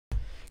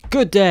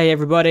Good day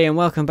everybody and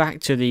welcome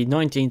back to the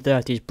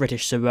 1930s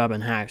British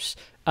suburban house.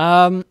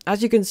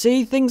 As you can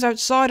see, things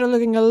outside are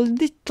looking a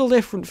little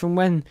different from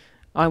when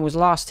I was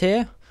last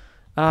here.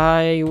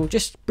 I will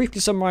just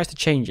briefly summarise the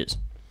changes.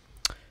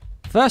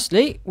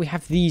 Firstly, we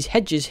have these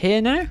hedges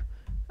here now.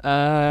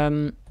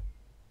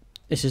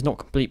 This is not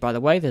complete, by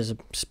the way. There's a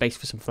space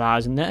for some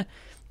flowers in there.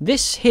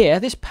 This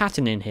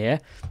pattern in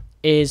here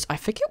is, I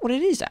forget what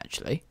it is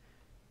actually.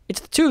 It's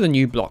the two of the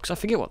new blocks, I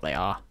forget what they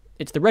are.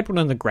 It's the red one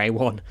and the grey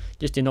one,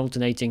 just in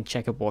alternating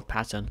checkerboard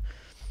pattern.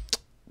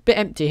 Bit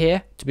empty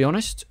here, to be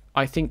honest.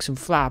 I think some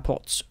flower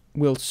pots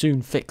will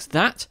soon fix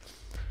that.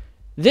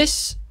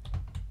 This,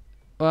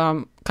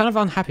 kind of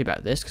unhappy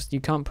about this because you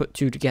can't put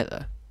two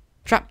together.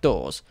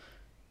 Trapdoors.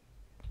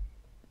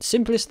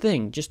 Simplest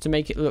thing, just to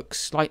make it look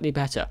slightly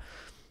better.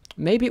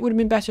 Maybe it would have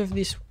been better if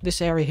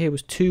this area here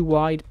was too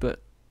wide,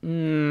 but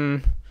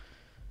who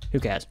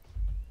cares?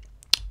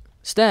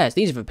 Stairs.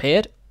 These have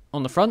appeared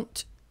on the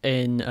front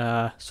in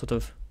sort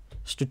of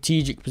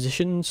strategic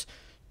positions,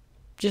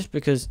 just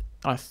because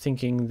I'm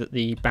thinking that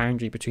the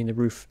boundary between the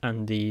roof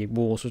and the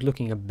walls was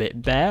looking a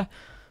bit bare.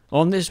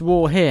 On this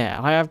wall here,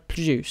 I have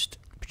placed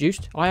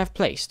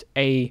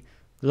a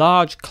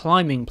large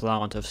climbing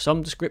plant of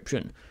some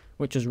description,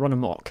 which has run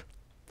amok.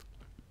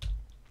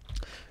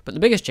 But the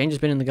biggest change has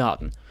been in the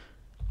garden.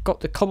 Got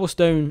the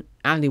cobblestone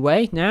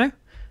alleyway now,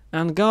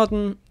 and the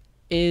garden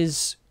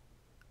is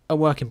a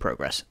work in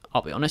progress,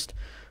 I'll be honest.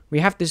 We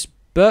have this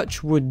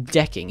birchwood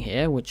decking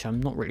here, which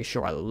I'm not really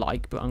sure I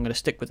like, but I'm going to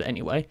stick with it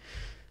anyway.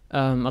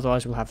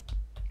 Otherwise we'll have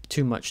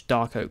too much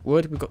dark oak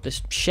wood. We've got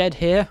this shed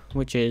here,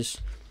 which is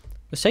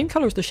the same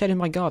colour as the shed in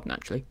my garden,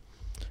 actually.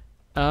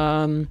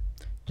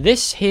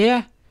 This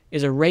here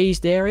is a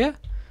raised area.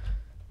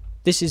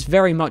 This is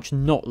very much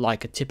not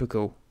like a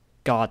typical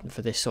garden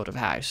for this sort of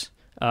house.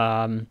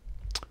 But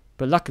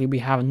luckily we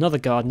have another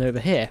garden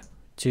over here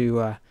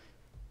to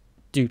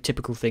do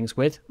typical things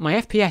with. My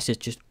FPS is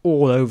just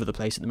all over the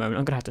place at the moment.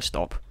 I'm going to have to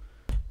stop.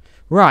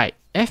 Right,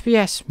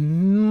 FPS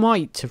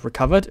might have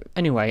recovered.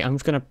 Anyway, I'm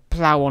just going to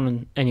plough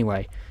on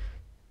anyway.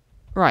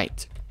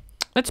 Right,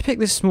 let's pick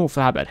this small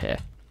flower bed here.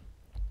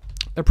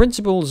 The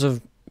principles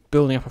of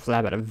building up a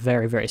flower bed are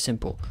very, very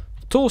simple.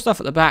 Tall stuff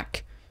at the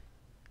back,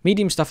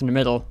 medium stuff in the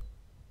middle,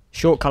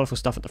 short, colourful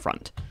stuff at the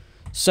front.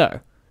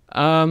 So,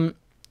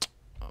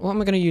 what am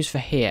I going to use for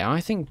here?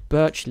 I think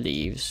birch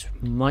leaves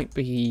might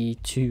be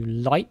too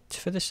light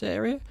for this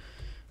area.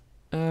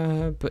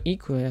 But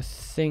equally, I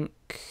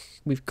think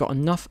we've got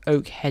enough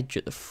oak hedge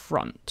at the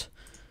front.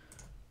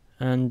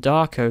 And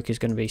dark oak is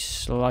going to be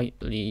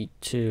slightly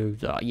too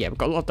dark. Yeah, we've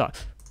got a lot of dark.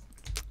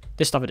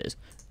 This stuff it is.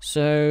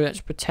 So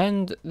let's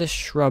pretend that this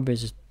shrub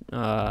is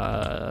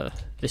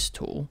this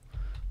tall.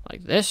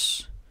 Like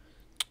this.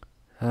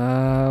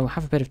 We'll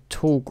have a bit of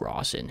tall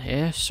grass in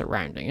here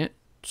surrounding it.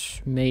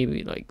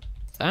 Maybe like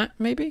that,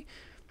 maybe?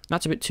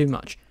 That's a bit too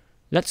much.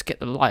 Let's get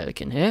the lilac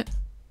in here.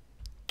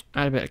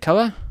 Add a bit of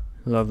colour.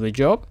 Lovely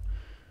job.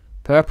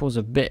 Purple's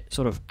a bit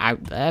sort of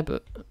out there,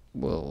 but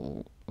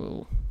we'll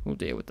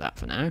deal with that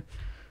for now.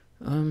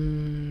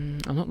 I'm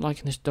not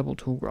liking this double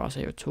tall grass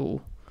here at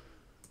all.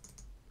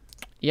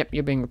 Yep,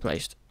 you're being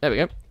replaced. There we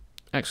go.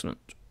 Excellent.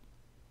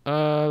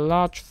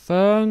 Large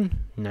fern?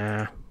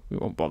 Nah, we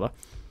won't bother.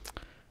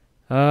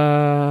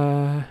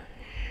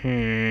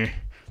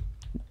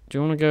 Do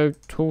you want to go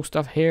tall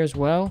stuff here as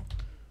well?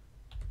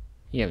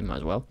 Yeah, we might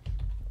as well.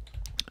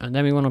 And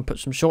then we want to put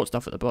some short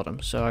stuff at the bottom.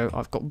 So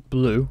I've got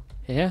blue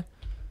here.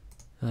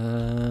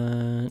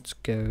 Let's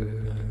go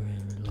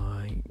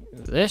like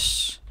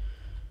this.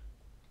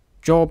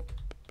 Job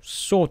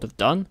sort of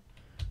done.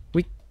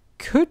 We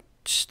could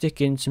stick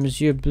in some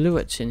azure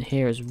bluets in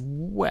here as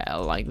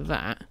well, like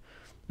that.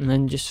 And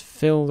then just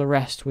fill the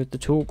rest with the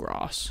tall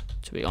grass,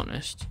 to be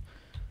honest.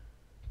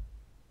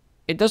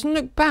 It doesn't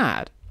look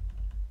bad.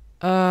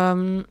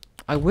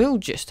 I will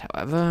just,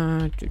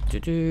 however,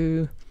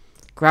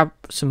 grab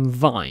some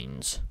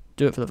vines.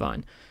 Do it for the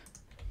vine.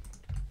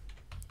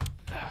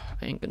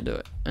 I ain't gonna do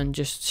it. And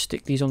just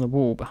stick these on the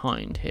wall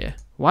behind here.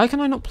 Why can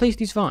I not place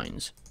these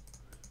vines?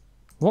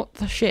 What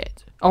the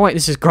shit? Oh wait,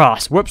 this is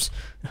grass. Whoops.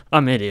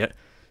 I'm an idiot.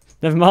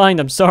 Never mind,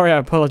 I'm sorry, I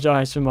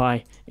apologise for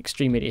my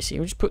extreme idiocy.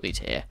 We'll just put these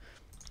here.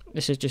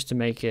 This is just to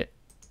make it,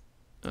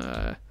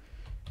 yeah,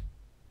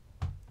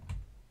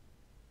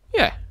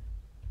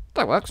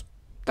 that works.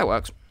 That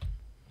works.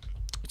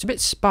 It's a bit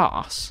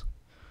sparse,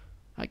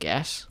 I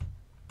guess.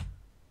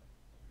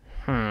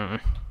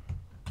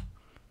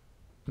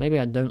 Maybe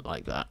I don't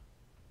like that.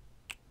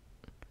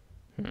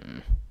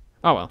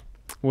 Oh well,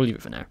 we'll leave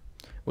it for now.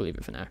 We'll leave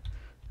it for now.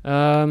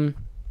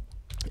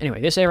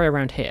 Anyway, this area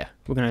around here,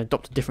 we're going to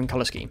adopt a different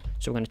colour scheme.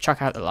 So we're going to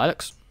chuck out the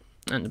lilacs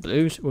and the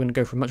blues. We're going to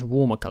go for a much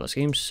warmer colour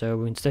scheme.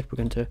 So instead we're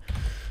going to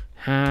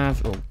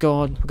have, oh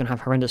god, we're going to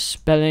have horrendous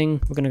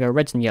spelling. We're going to go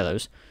reds and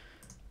yellows.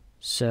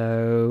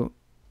 So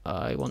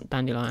I want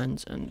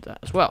dandelions and that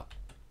as well.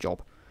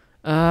 Job.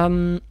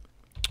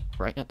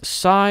 Right at the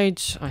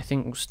sides, I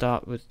think we'll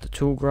start with the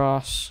tall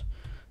grass.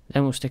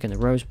 Then we'll stick in the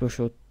rose bush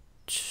or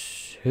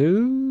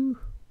two.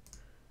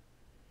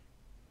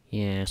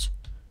 Yes.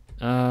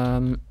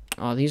 Oh,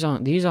 this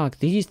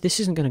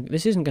isn't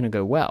gonna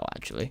go well,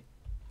 actually.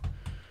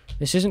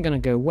 This isn't gonna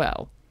go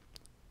well,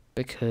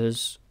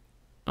 because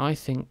I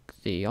think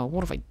oh,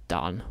 what have I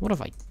done? What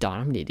have I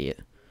done? I'm an idiot.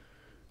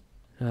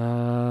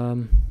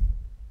 You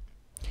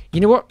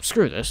know what?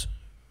 Screw this.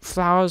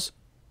 Flowers.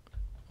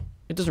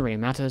 It doesn't really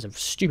matter. There's a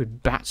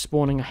stupid bat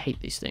spawning. I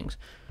hate these things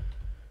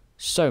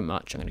so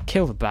much. I'm gonna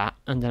kill the bat,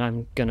 and then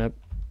I'm gonna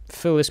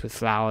fill this with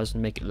flowers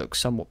and make it look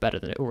somewhat better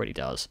than it already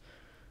does.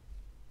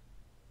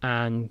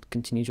 And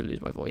continue to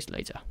lose my voice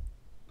later.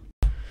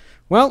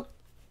 Well,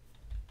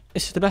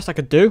 this is the best I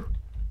could do.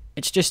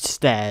 It's just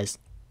stairs.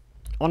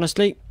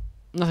 Honestly,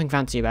 nothing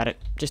fancy about it.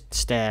 Just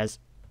stairs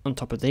on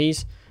top of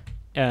these.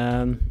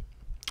 I've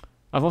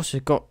also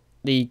got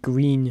the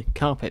green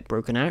carpet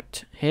broken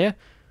out here,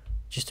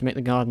 just to make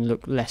the garden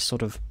look less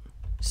sort of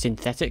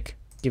synthetic.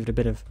 Give it a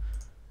bit of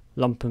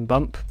lump and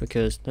bump,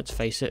 because let's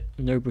face it,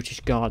 no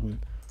British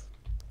garden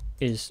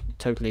is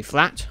totally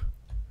flat.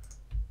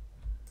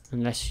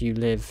 Unless you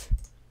live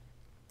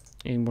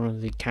in one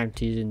of the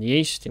counties in the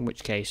east, in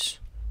which case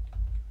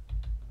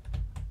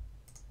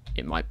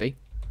it might be.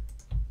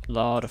 A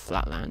lot of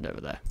flat land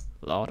over there.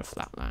 A lot of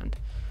flat land.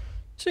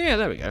 So yeah,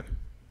 there we go.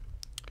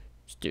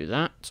 Let's do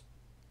that.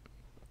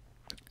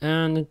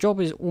 And the job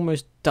is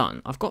almost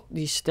done. I've got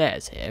these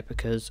stairs here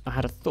because I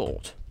had a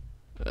thought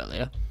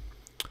earlier.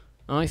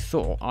 I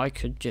thought I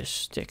could just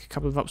stick a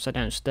couple of upside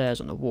down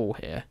stairs on the wall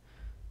here,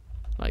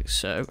 like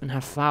so, and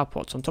have flower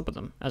pots on top of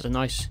them as a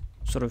nice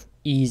sort of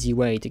easy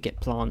way to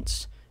get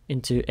plants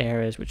into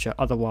areas which are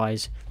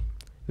otherwise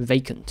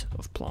vacant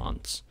of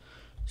plants.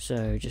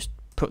 So just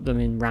put them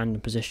in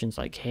random positions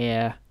like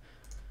here.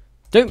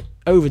 Don't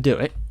overdo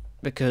it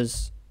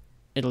because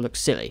it'll look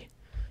silly,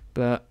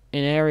 but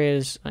in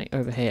areas like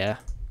over here,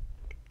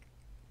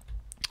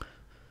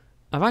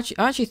 I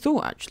actually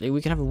thought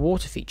we could have a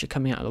water feature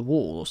coming out of the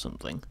wall or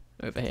something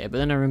over here, but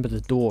then I remember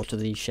the door to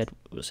the shed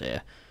was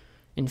here.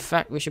 In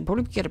fact, we should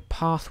probably get a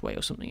pathway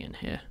or something in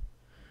here.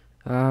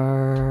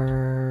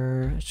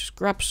 Let's just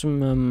grab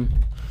some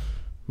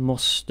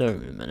moss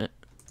stone a minute.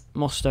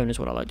 Moss stone is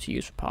what I like to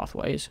use for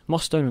pathways.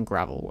 Moss stone and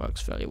gravel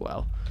works fairly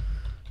well.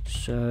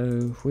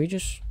 So if we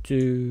just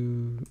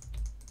do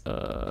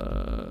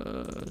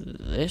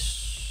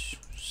this,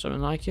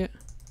 something like it.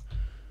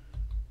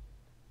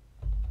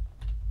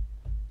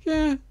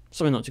 Yeah,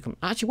 something not too common.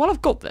 Actually, while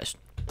I've got this,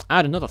 I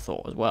had another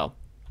thought as well.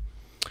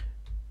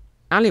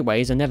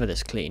 Alleyways are never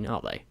this clean,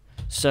 are they?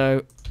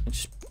 So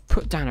just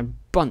put down a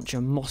bunch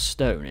of moss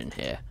stone in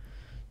here,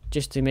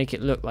 just to make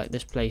it look like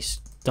this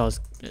place does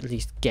at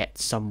least get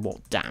somewhat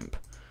damp.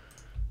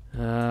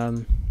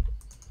 There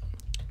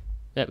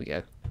we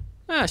go.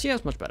 Ah, see,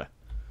 that's much better.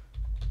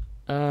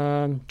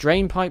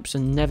 Drain pipes are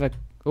never...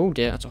 Oh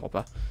dear, that's a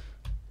hopper.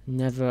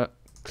 Never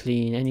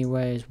clean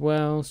anyway as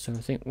well, so I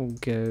think we'll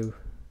go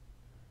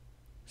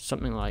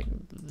something like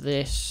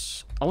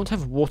this. I want to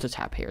have a water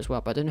tap here as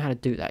well, but I don't know how to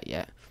do that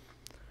yet.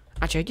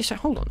 Actually, I guess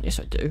hold on. Yes,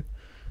 I do.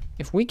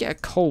 If we get a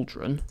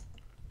cauldron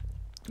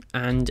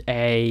and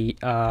a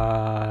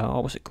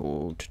what's it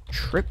called,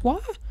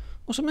 tripwire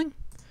or something,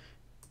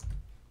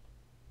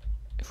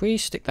 if we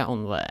stick that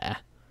on there,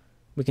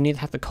 we can either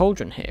have the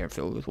cauldron here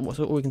filled with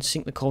water, or we can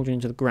sink the cauldron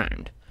into the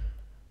ground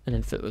and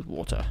then fill it with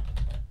water.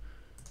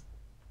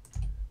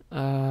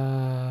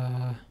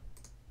 Yeah,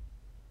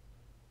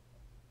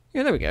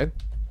 there we go.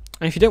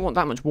 And if you don't want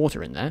that much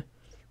water in there,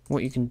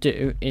 what you can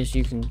do is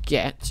you can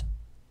get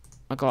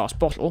a glass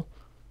bottle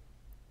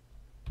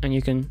and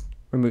you can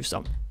remove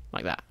some,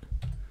 like that.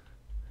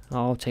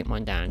 I'll take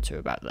mine down to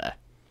about there.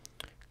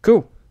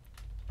 Cool.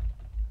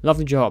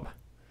 Lovely job.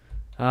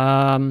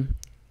 I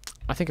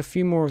think a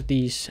few more of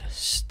these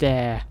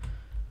stair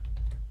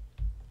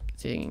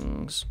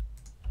things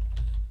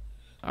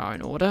are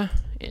in order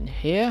in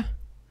here.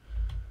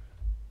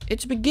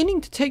 It's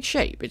beginning to take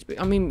shape.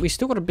 I mean, we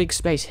still got a big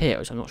space here,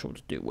 which I'm not sure what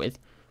to do with.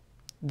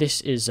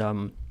 This is,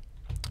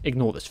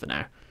 ignore this for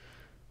now.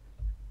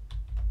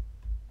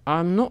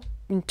 I'm not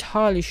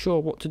entirely sure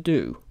what to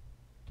do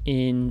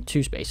in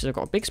two spaces. I've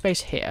got a big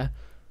space here,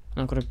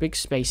 and I've got a big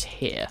space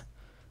here.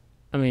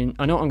 I mean,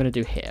 I know what I'm going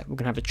to do here. We're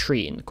going to have a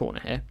tree in the corner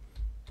here,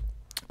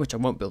 which I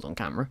won't build on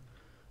camera.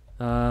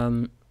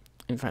 In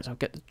fact, I'll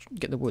get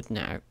the wood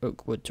now,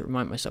 oak wood, to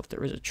remind myself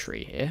there is a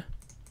tree here.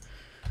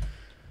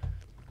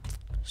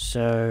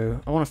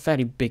 So, I want a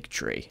fairly big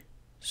tree.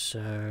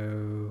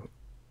 So,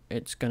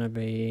 it's going to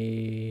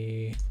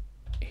be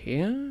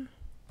here.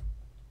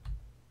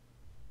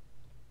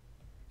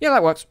 Yeah,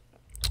 that works.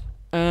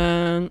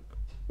 And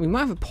we might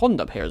have a pond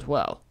up here as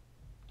well.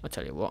 I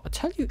tell you what. I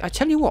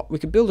tell you what. We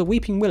could build a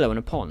weeping willow and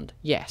a pond.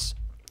 Yes,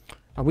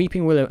 a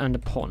weeping willow and a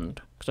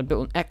pond. Because I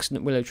built an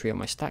excellent willow tree on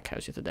my stack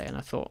house the other day, and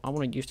I thought I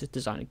want to use this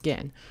design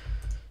again.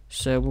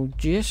 So we'll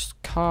just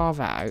carve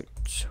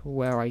out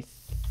where I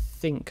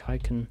think I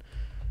can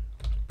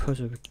put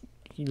a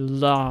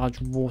large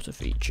water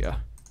feature.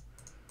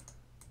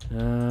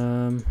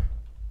 That's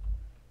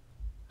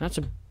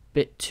a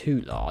bit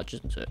too large,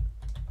 isn't it?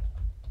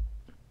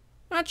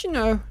 Actually,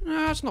 no,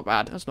 that's not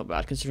bad. That's not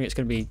bad, considering it's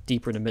going to be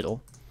deeper in the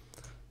middle.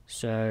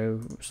 So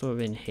sort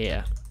of in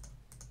here.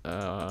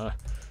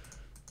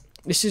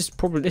 This is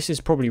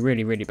probably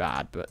really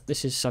bad, but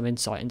this is some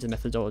insight into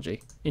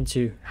methodology,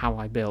 into how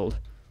I build.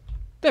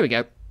 There we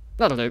go.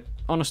 That'll do.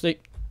 Honestly,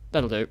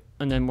 that'll do.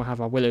 And then we'll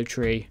have our willow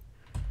tree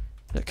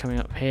that coming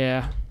up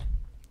here.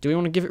 Do we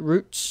want to give it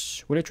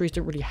roots? Willow trees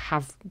don't really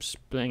have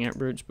splitting out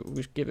roots, but we'll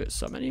just give it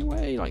some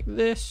anyway, like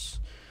this.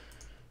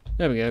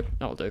 There we go.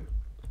 That'll do.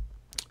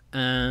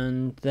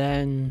 And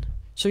then,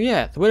 so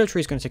yeah, the willow tree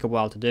is going to take a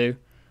while to do.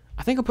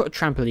 I think I'll put a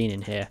trampoline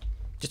in here,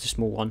 just a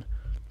small one.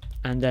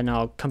 And then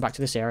I'll come back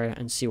to this area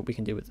and see what we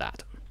can do with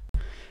that.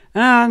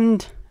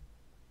 And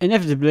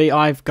inevitably,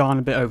 I've gone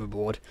a bit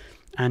overboard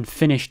and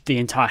finished the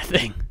entire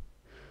thing.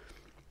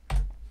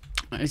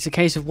 It's a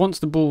case of once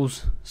the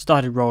balls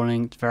started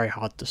rolling, it's very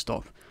hard to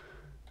stop.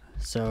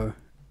 So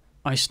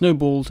I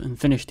snowballed and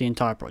finished the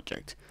entire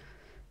project.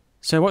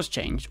 So what's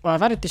changed? Well,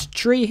 I've added this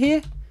tree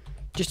here,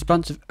 just a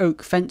bunch of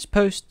oak fence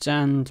posts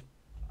and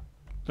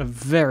a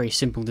very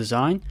simple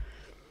design.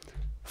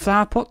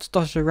 Flower pots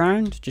dotted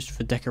around just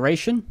for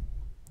decoration.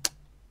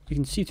 You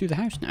can see through the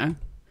house now.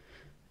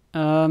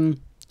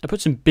 I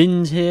put some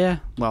bins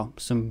here. Well,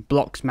 some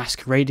blocks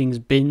masquerading as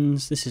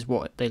bins. This is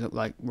what they look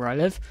like where I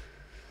live.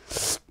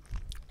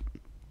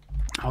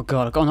 Oh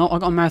god, I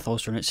got a mouth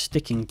ulcer and it's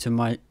sticking to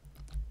my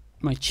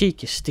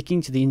cheek is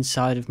sticking to the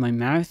inside of my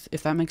mouth,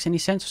 if that makes any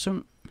sense,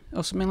 or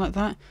something like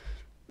that.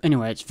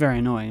 Anyway, it's very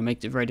annoying. It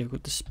makes it very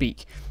difficult to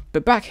speak.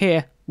 But back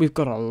here, we've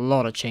got a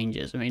lot of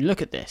changes. I mean,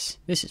 look at this.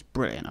 This is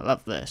brilliant. I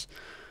love this.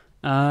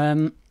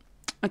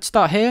 Let's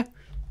start here.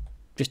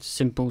 Just a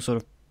simple sort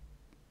of,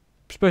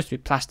 supposed to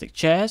be plastic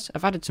chairs.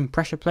 I've added some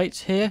pressure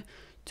plates here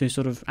to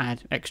sort of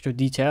add extra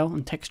detail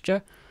and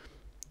texture.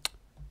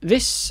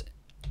 This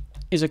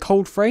is a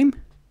cold frame.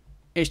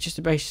 It's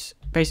just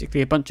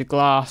basically a bunch of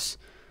glass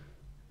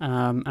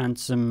and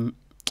some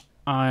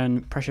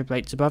iron pressure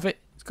plates above it.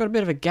 It's got a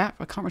bit of a gap.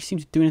 I can't really seem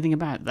to do anything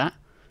about that,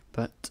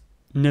 but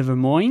never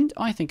mind.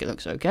 I think it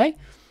looks okay.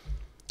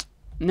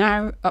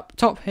 Now, up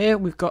top here,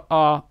 we've got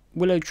our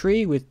willow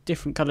tree with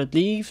different coloured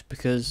leaves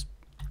because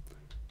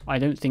I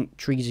don't think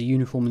trees are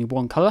uniformly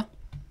one colour.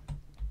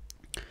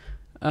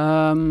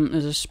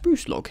 There's a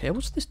spruce log here.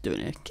 What's this doing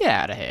here? Get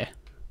out of here.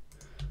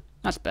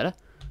 That's better.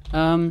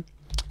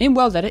 In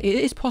World Edit, it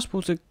is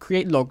possible to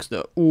create logs that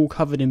are all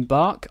covered in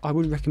bark. I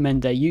would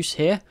recommend their use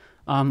here.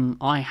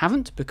 I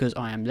haven't because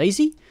I am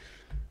lazy.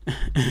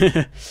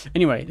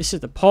 Anyway, this is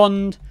the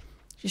pond.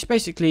 Just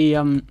basically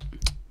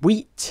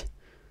wheat,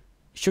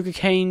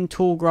 sugarcane,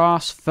 tall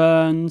grass,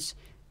 ferns,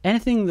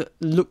 anything that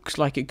looks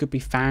like it could be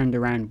found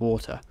around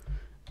water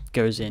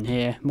goes in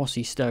here.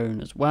 Mossy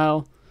stone as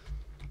well.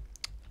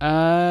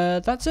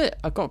 That's it.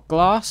 I've got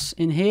glass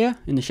in here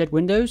in the shed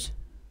windows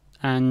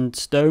and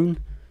stone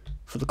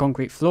for the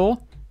concrete floor.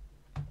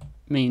 I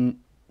mean,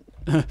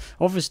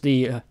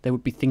 obviously there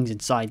would be things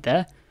inside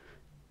there.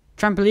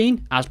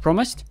 Trampoline, as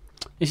promised.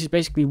 This is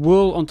basically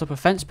wool on top of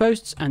fence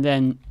posts, and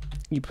then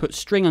you put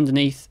string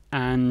underneath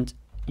and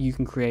you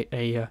can create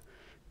a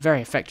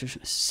very effective,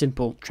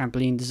 simple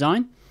trampoline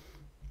design.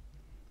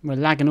 We're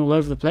lagging all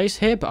over the place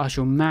here, but I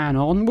shall man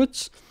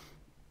onwards.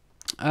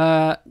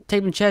 Table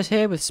and chairs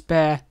here with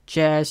spare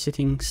chairs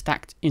sitting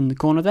stacked in the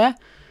corner there.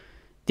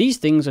 These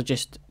things are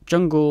just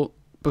jungle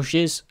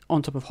bushes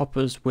on top of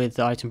hoppers with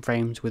item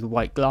frames with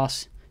white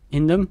glass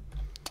in them.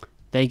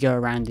 They go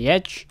around the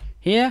edge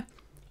here.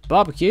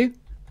 Barbecue.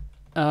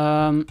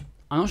 I'm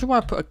not sure why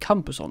I put a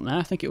compass on there.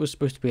 I think it was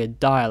supposed to be a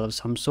dial of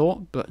some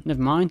sort, but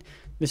never mind.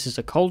 This is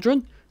a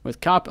cauldron with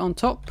carpet on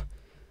top.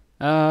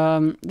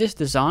 This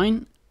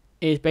design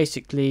is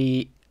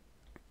basically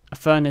a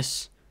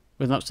furnace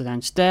with an upside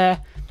down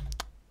stair.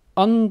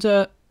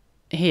 Under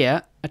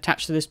here,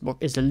 attached to this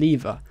block, is a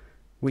lever,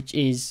 which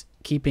is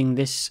keeping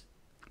this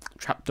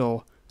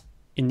trapdoor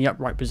in the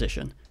upright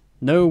position.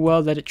 No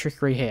World Edit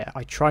trickery here.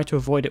 I try to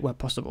avoid it where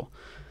possible.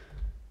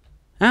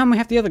 And we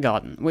have the other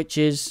garden, which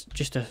is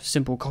just a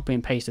simple copy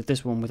and paste of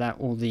this one without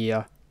all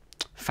the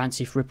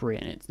fancy frippery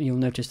in it. You'll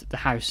notice that the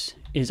house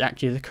is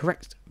actually the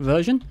correct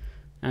version,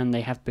 and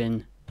they have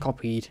been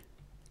copied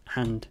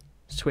and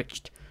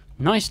switched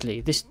nicely.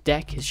 This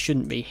deck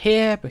shouldn't be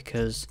here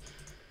because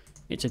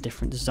it's a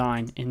different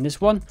design in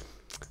this one.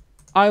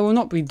 I will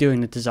not be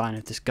doing the design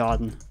of this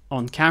garden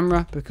on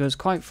camera because,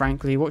 quite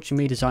frankly, watching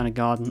me design a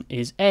garden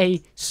is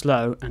A,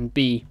 slow, and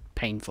B,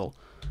 painful.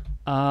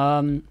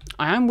 I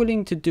am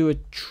willing to do a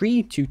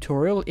tree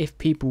tutorial if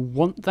people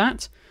want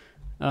that.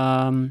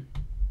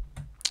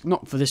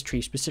 Not for this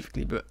tree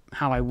specifically, but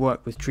how I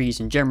work with trees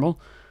in general.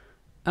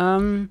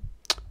 But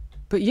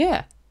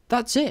yeah,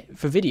 that's it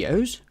for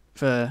videos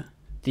for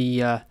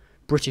the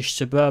British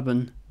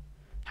Suburban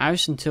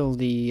house until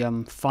the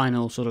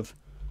final sort of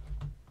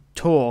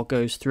tour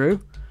goes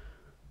through.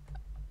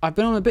 I've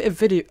been on a bit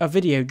of a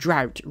video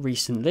drought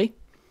recently,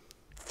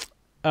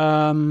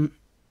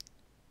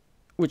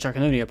 which I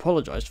can only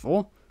apologise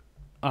for.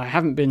 I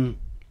haven't been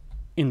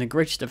in the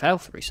greatest of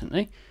health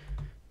recently,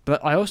 but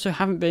I also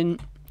haven't been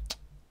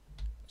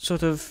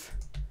sort of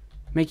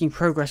making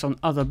progress on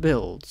other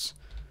builds,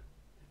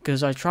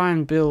 because I try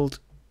and build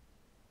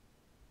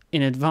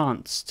in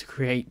advance to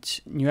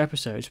create new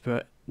episodes,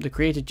 but the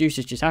creative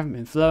juices just haven't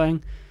been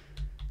flowing,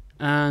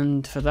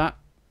 and for that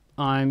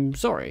I'm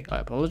sorry. I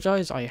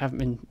apologise. I haven't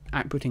been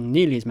outputting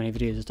nearly as many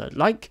videos as I'd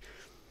like,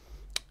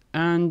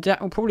 and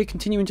that will probably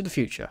continue into the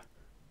future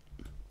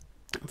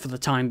for the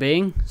time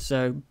being,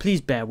 so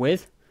please bear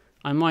with.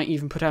 I might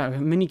even put out a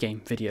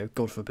minigame video,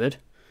 God forbid.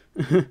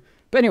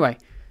 But anyway,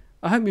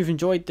 I hope you've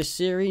enjoyed this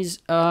series.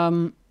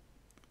 World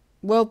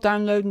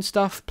download and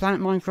stuff,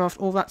 Planet Minecraft,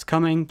 all that's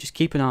coming. Just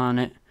keep an eye on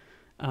it.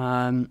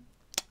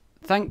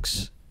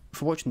 Thanks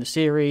for watching the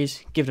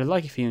series. Give it a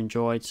like if you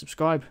enjoyed.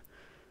 Subscribe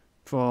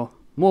for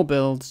more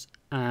builds.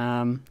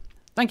 Thank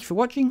you for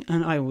watching,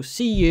 and I will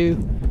see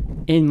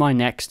you in my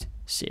next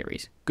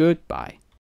series. Goodbye.